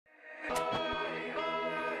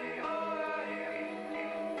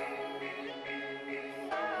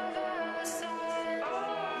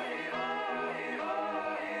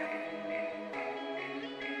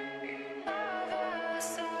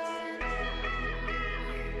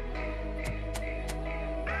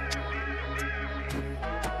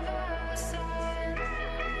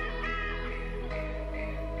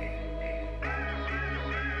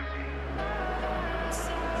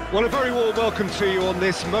Well, a very warm welcome to you on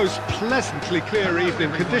this most pleasantly clear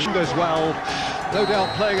evening. Conditioned as well, no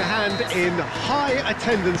doubt playing a hand in high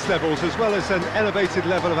attendance levels as well as an elevated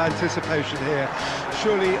level of anticipation here.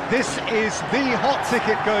 Surely this is the hot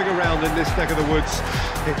ticket going around in this neck of the woods.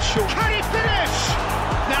 It's short. Can he finish?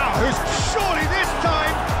 Now, who's surely this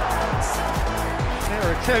time?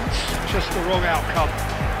 Fair attempt, just the wrong outcome.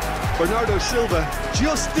 Bernardo Silva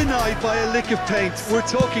just denied by a lick of paint. We're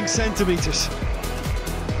talking centimetres.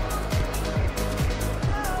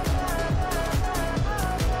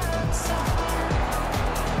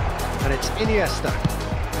 And it's Iniesta.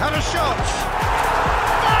 Had a shot!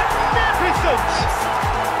 Magnificent!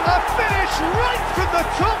 A finish right from the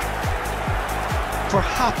top!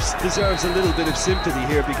 Perhaps deserves a little bit of sympathy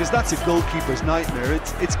here because that's a goalkeeper's nightmare.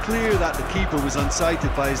 It's clear that the keeper was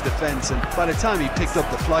unsighted by his defence, and by the time he picked up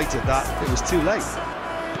the flight of that, it was too late.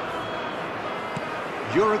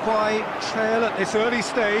 Uruguay trail at this early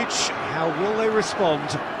stage. How will they respond?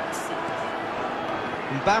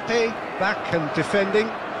 Mbappe back and defending.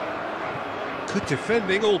 Good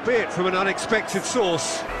defending, albeit from an unexpected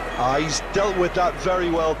source. He's dealt with that very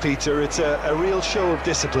well, Peter. It's a real show of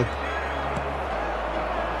discipline.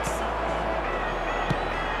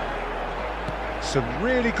 Some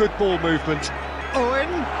really good ball movement.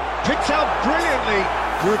 Owen picked out brilliantly.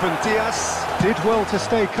 Ruben Diaz did well to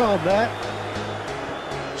stay calm there.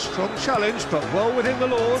 Strong challenge, but well within the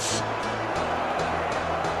laws.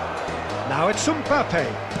 Now it's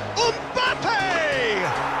Mbappe.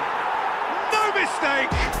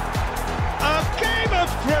 Mistake. A game of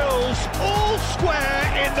thrills, all square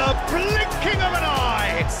in the blinking of an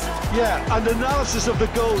eye. Yeah, and analysis of the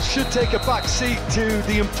goals should take a back seat to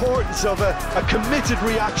the importance of a committed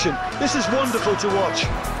reaction. This is wonderful to watch.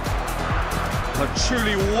 A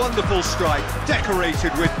truly wonderful strike,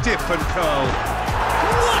 decorated with dip and curl.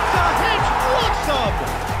 What a hit! What some!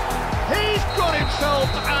 He's got himself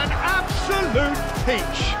an absolute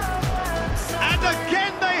peach. And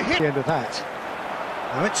again they hit. The end of that.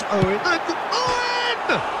 Now it's Owen. And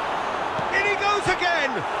Owen! In he goes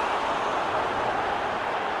again!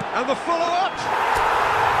 And the follow-up.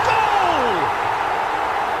 Goal!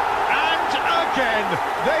 And again,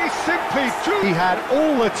 they simply drew. He had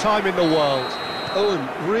all the time in the world. Owen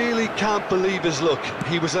really can't believe his luck.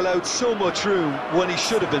 He was allowed so much room when he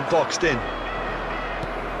should have been boxed in.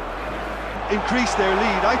 Increase their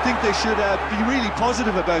lead. I think they should be really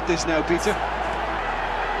positive about this now, Peter.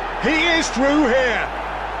 He is through here.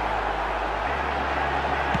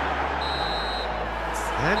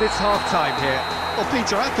 And it's half-time here. Well,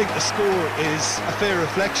 Peter, I think the score is a fair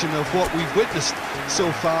reflection of what we've witnessed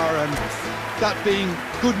so far, and that being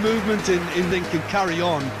good movement in they can carry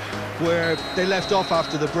on where they left off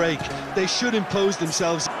after the break. They should impose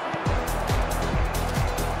themselves.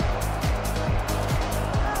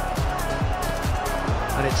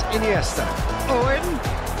 And it's Iniesta. Owen.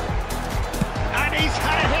 And he's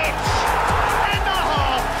had a hit. And a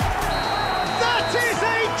half. That is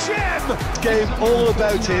a gem. Game all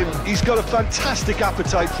about him. He's got a fantastic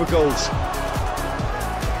appetite for goals.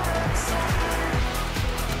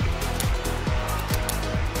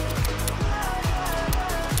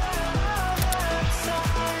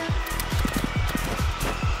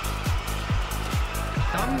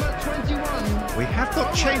 Number 21. We have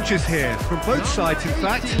got changes here from both sides, in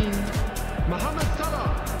fact. Mohamed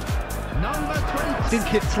Salah. Number 20.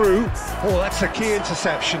 Think it through. Oh, that's a key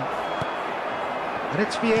interception. And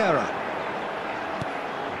it's Vieira.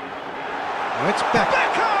 Oh, it's Beckham!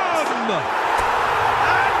 And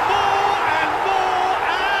more, and more,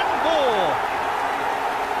 and more!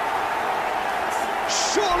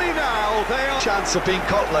 Surely now they are... Chance of being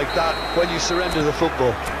caught like that when you surrender the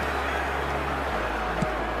football.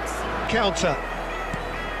 Counter.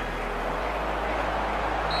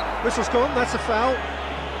 Whistle's gone, that's a foul.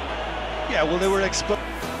 Yeah, well, they were exposed.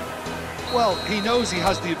 Well, he knows he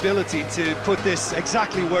has the ability to put this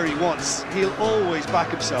exactly where he wants. He'll always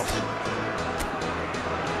back himself.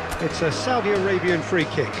 It's a Saudi Arabian free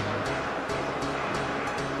kick.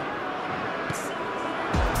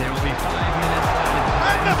 There will be 5 minutes left.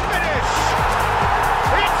 And the finish!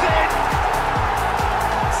 It's in!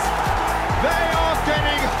 They are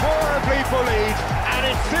getting horribly bullied, and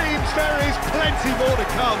it seems there is plenty more to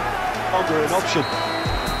come. Longer an option.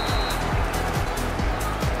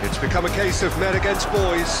 It's become a case of men against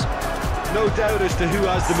boys. No doubt as to who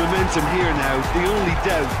has the momentum here now. The only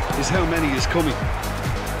doubt is how many is coming.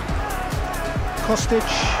 Kostic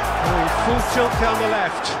going full tilt down the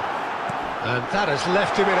left. And that has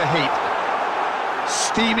left him in a heap.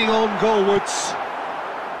 Steaming on goalwards.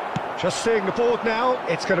 Just seeing the board now,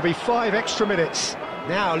 it's going to be 5 extra minutes.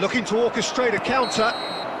 Now looking to orchestrate a counter.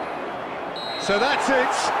 So that's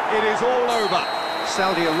it. It is all over.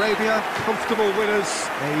 Saudi Arabia, comfortable winners.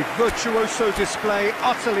 A virtuoso display,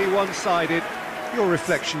 utterly one-sided. Your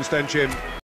reflections then, Jim?